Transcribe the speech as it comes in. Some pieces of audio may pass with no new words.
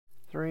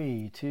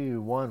Three,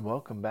 two, one.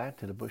 Welcome back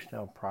to the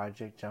Bushnell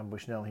Project. John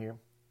Bushnell here.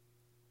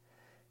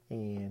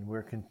 And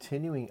we're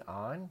continuing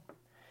on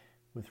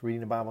with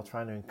reading the Bible,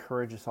 trying to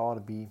encourage us all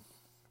to be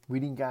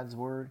reading God's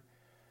Word,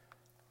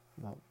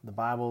 the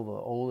Bible, the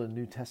Old and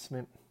New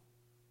Testament,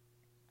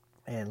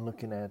 and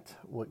looking at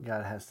what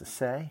God has to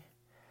say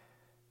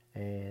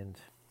and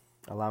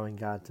allowing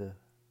God to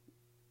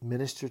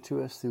minister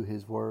to us through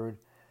His Word,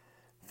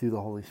 through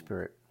the Holy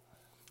Spirit.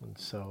 And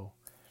so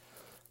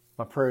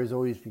my prayer is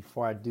always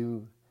before I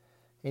do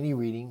any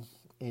reading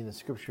in the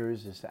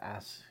Scriptures is to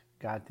ask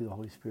God through the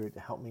Holy Spirit to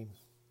help me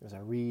as I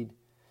read,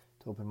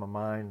 to open my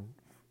mind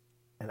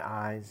and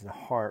eyes and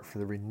heart for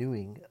the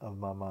renewing of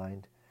my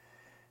mind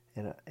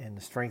and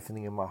the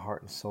strengthening of my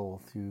heart and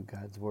soul through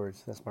God's Word.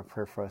 So that's my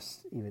prayer for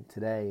us even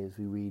today as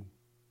we read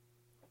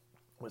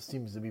what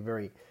seems to be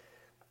very,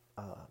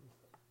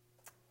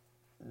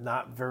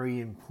 not very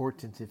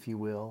important, if you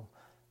will,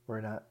 or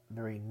not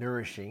very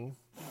nourishing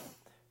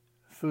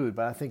food,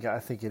 but I think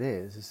it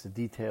is. It's the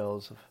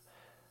details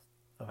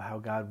of how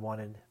God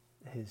wanted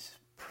His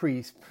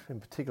priests,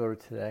 in particular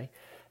today,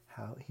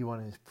 how He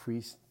wanted His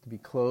priests to be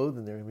clothed,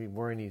 and they're going to be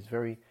wearing these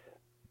very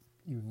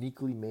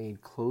uniquely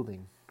made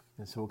clothing.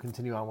 And so we'll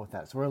continue on with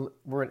that. So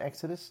we're in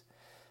Exodus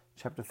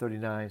chapter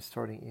 39,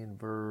 starting in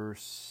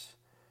verse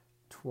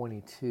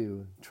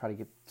 22. Try to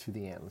get to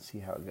the end. Let's see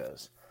how it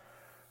goes.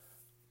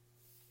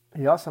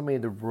 He also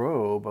made the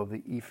robe of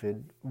the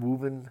ephod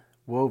woven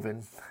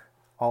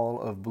all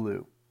of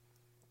blue.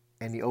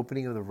 And the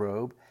opening of the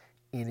robe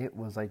in it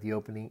was like the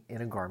opening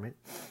in a garment,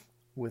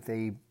 with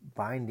a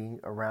binding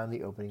around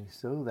the opening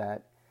so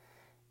that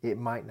it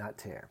might not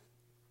tear.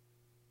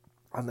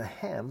 On the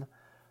hem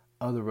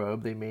of the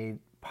robe they made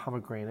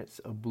pomegranates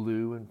of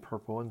blue and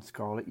purple and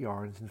scarlet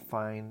yarns and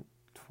fine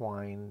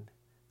twined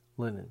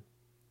linen.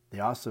 They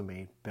also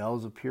made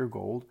bells of pure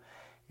gold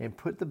and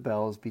put the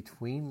bells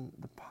between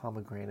the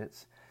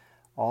pomegranates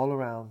all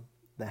around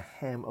the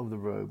hem of the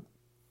robe.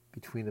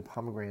 Between the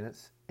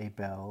pomegranates, a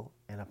bell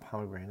and a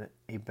pomegranate,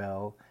 a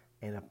bell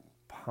and a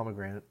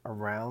pomegranate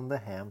around the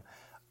hem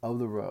of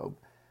the robe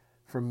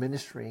for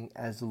ministering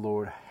as the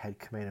Lord had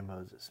commanded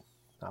Moses.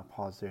 I'll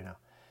pause there now.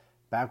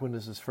 Back when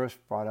this was first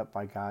brought up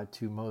by God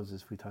to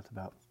Moses, we talked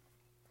about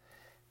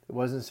it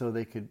wasn't so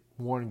they could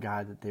warn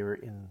God that they were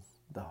in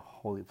the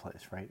holy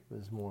place, right? It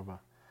was more of a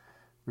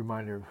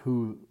reminder of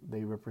who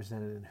they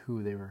represented and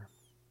who they were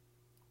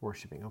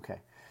worshiping.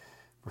 Okay,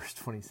 verse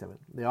 27.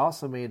 They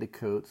also made the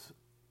coats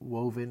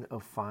woven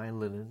of fine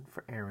linen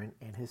for Aaron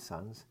and his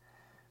sons,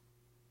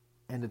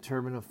 and the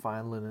turban of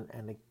fine linen,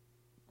 and the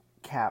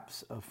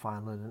caps of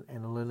fine linen,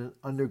 and the linen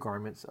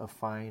undergarments of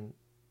fine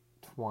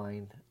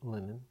twined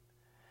linen,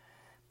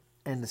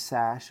 and the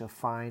sash of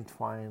fine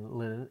twined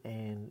linen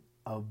and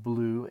of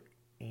blue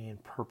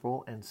and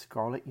purple and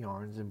scarlet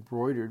yarns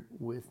embroidered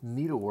with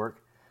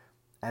needlework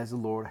as the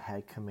Lord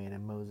had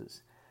commanded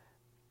Moses.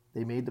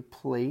 They made the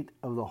plate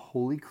of the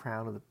holy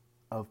crown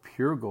of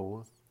pure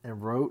gold and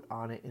wrote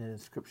on it an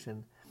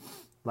inscription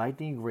like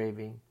the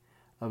engraving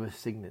of a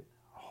signet,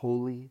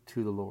 holy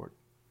to the Lord.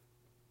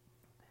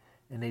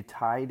 And they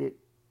tied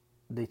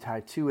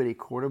to it a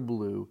cord of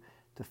blue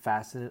to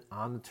fasten it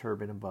on the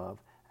turban above,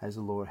 as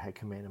the Lord had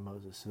commanded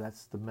Moses. So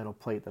that's the metal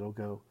plate that'll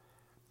go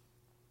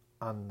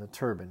on the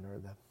turban,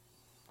 or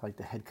like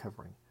the head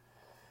covering.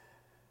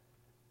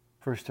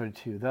 Verse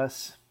 32.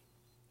 Thus,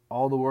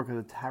 all the work of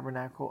the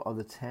tabernacle of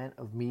the tent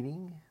of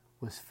meeting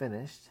was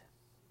finished,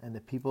 and the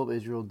people of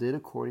Israel did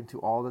according to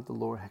all that the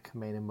Lord had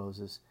commanded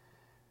Moses.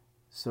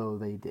 So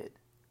they did.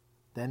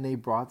 Then they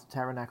brought the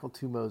tabernacle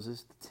to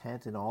Moses, the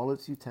tent and all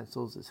its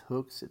utensils, its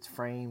hooks, its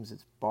frames,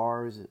 its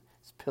bars,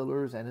 its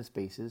pillars, and its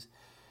bases,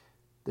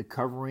 the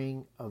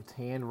covering of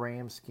tanned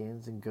ram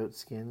skins and goat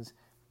skins,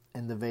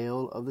 and the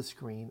veil of the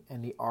screen,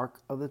 and the ark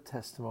of the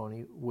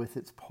testimony with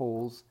its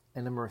poles,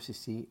 and the mercy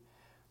seat,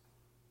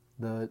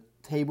 the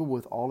table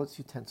with all its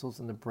utensils,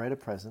 and the bread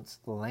of presence,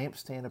 the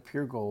lampstand of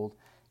pure gold,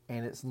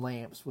 and its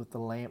lamps with the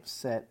lamp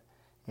set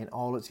and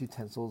all its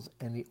utensils,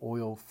 and the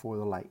oil for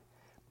the light,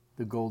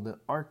 the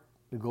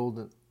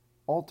golden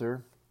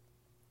altar,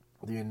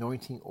 the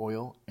anointing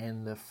oil,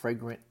 and the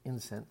fragrant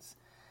incense,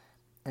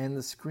 and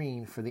the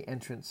screen for the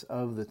entrance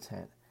of the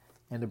tent,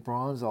 and the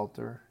bronze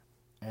altar,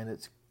 and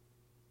its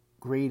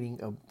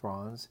grating of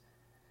bronze,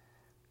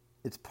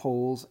 its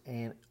poles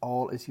and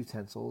all its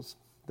utensils,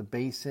 the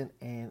basin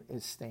and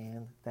its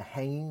stand, the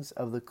hangings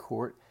of the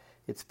court,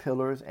 its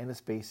pillars and its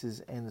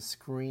bases, and the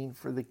screen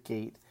for the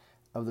gate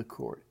of the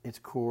court, its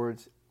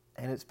cords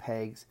and its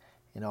pegs,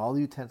 and all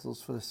the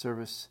utensils for the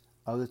service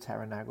of the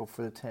tabernacle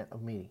for the tent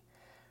of meeting.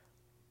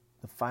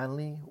 The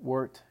finely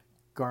worked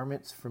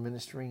garments for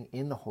ministering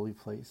in the holy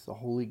place, the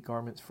holy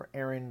garments for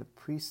Aaron the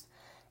priest,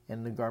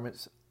 and the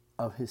garments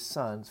of his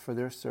sons for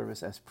their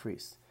service as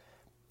priests.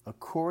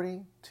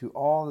 According to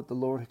all that the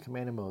Lord had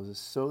commanded Moses,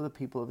 so the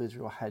people of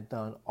Israel had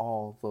done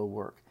all the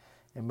work.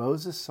 And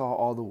Moses saw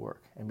all the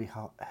work, and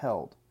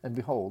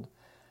behold,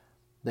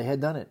 they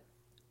had done it,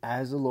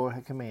 as the Lord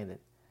had commanded.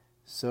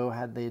 So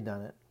had they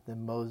done it.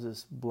 Then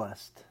Moses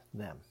blessed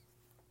them.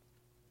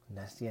 And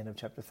that's the end of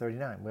chapter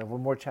 39. We have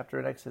one more chapter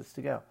in Exodus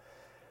to go.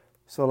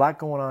 So a lot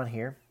going on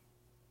here.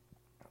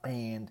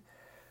 And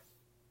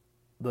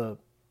the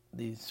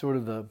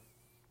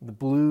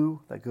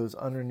blue that goes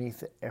underneath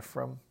the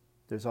ephraim.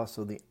 There's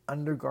also the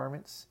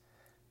undergarments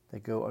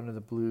that go under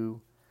the blue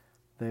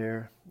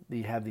there.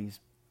 You have these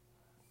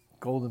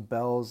golden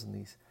bells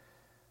and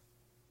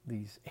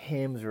these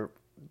hymns or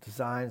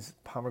designs,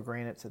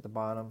 pomegranates at the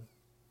bottom,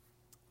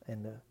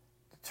 and the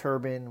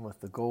turban with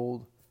the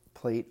gold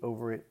plate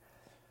over it,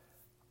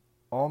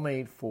 all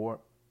made for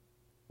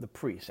the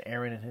priest,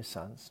 Aaron and his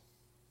sons.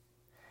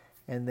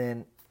 And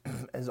then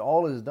as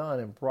all is done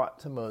and brought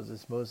to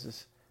Moses,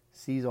 Moses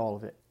sees all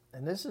of it.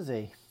 And this is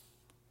a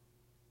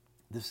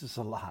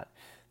lot.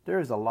 There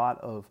is a lot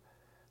of,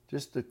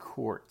 just the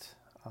court,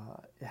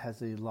 it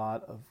has a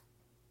lot of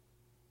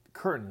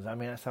curtains. I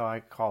mean, that's how I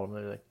call them.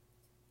 They're like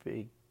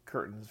big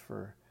curtains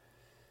for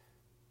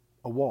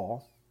a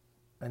wall.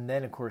 And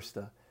then, of course,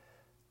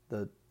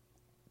 the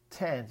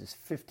tent is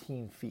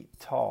 15 feet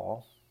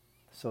tall.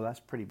 So that's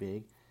pretty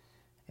big.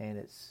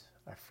 And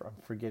I'm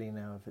forgetting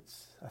now if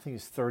I think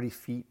it's 30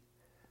 feet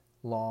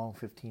long,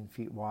 15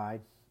 feet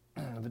wide.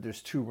 But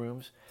there's 2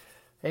 rooms.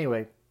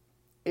 Anyway,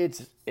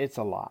 it's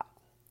a lot.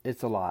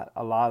 It's a lot.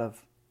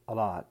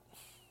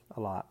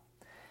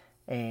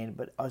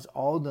 But it's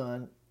all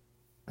done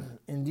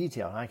in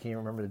detail. And I can't even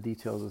remember the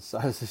details of the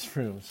size of this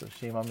room, so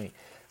shame on me.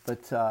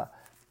 But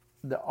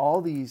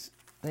all these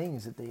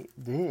things that they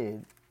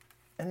did,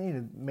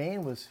 and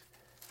man was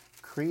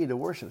created to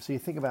worship. So you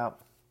think about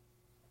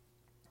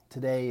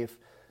today, if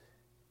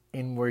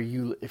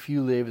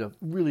you lived, a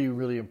really,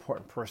 really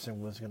important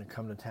person was going to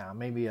come to town,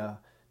 maybe a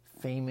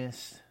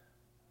famous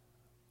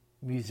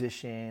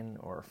musician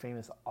or a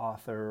famous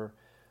author,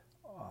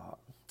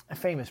 a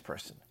famous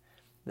person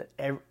that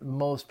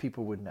most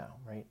people would know,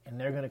 right? And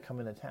they're going to come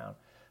into town.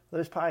 Well,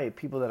 there's probably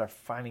people that are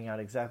finding out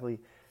exactly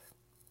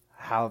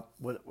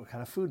what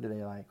kind of food do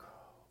they like,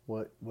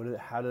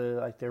 how do they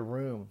like their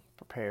room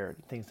prepared,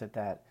 things like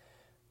that.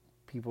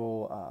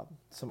 People,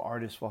 some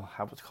artists will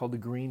have what's called the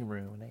green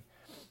room, and they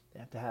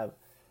have to have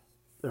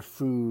their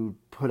food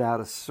put out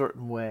a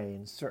certain way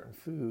and certain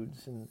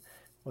foods, and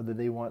whether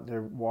they want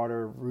their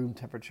water room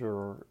temperature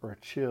or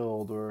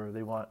chilled, or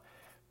they want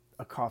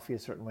a coffee a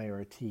certain way or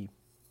a tea.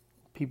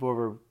 People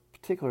are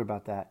particular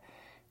about that,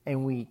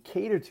 and we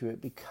cater to it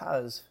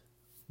because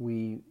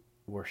we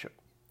worship.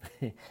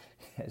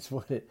 That's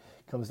what it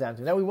comes down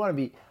to. Now, we want to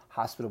be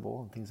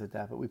hospitable and things like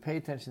that, but we pay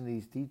attention to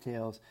these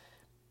details.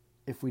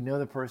 If we know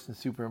the person's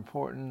super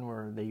important,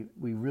 or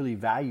we really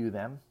value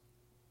them,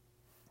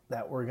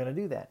 that we're going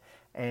to do that.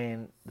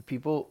 And the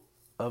people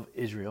of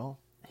Israel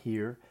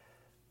here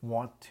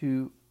want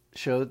to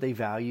show that they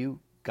value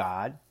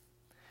God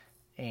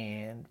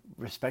and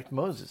respect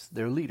Moses,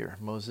 their leader,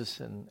 Moses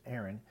and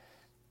Aaron.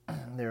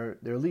 Their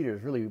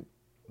leaders, really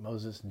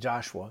Moses and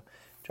Joshua.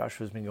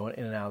 Joshua's been going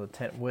in and out of the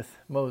tent with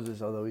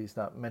Moses, although he's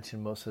not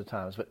mentioned most of the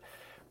times. But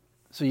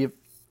so you have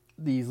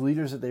these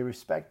leaders that they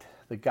respect,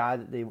 the God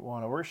that they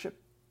want to worship,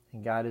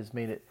 and God has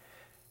made it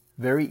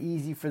very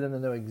easy for them to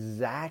know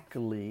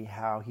exactly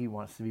how he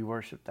wants to be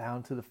worshipped,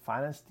 down to the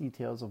finest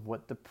details of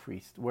what the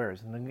priest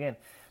wears. And again,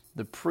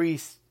 the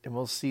priest, and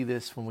we'll see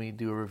this when we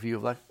do a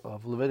review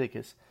of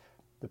Leviticus,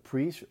 the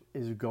priest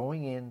is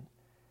going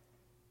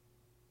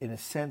in a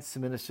sense, to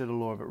minister to the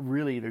Lord, but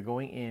really they're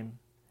going in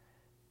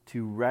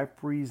to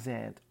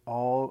represent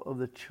all of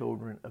the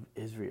children of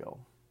Israel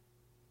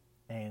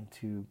and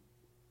to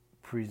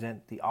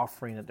present the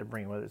offering that they're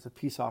bringing, whether it's a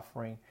peace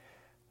offering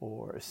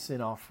or a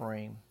sin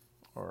offering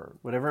or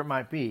whatever it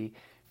might be.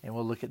 And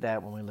we'll look at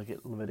that when we look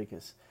at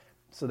Leviticus.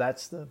 So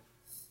those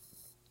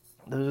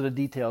are the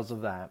details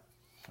of that.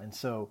 And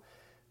so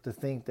to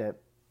think that,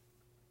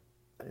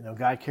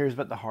 God cares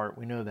about the heart,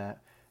 we know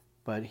that,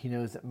 but he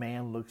knows that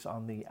man looks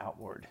on the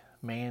outward.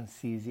 Man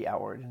sees the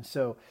outward. And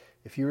so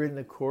if you're in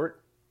the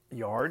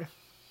courtyard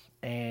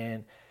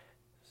and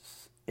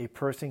a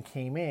person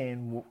came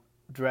in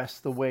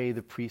dressed the way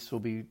the priest will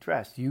be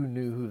dressed, you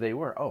knew who they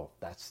were. Oh,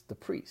 that's the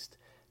priest.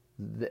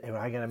 And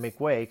I got to make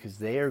way because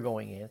they are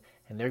going in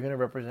and they're going to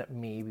represent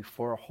me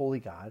before a holy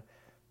God,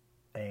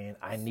 and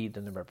I need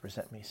them to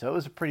represent me. So it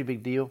was a pretty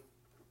big deal,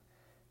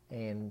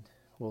 and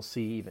we'll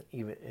see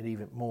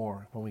even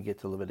more when we get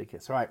to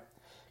Leviticus. All right.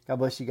 God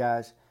bless you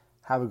guys.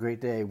 Have a great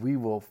day. We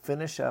will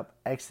finish up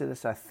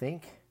Exodus, I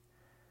think.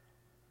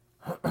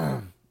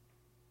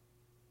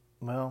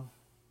 Well,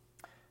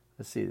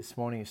 let's see. This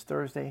morning is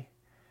Thursday.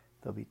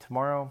 There'll be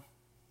tomorrow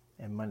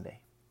and Monday.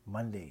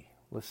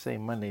 Let's say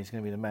Monday is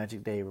going to be the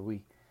magic day where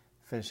we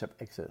finish up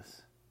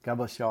Exodus. God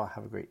bless y'all.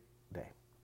 Have a great day.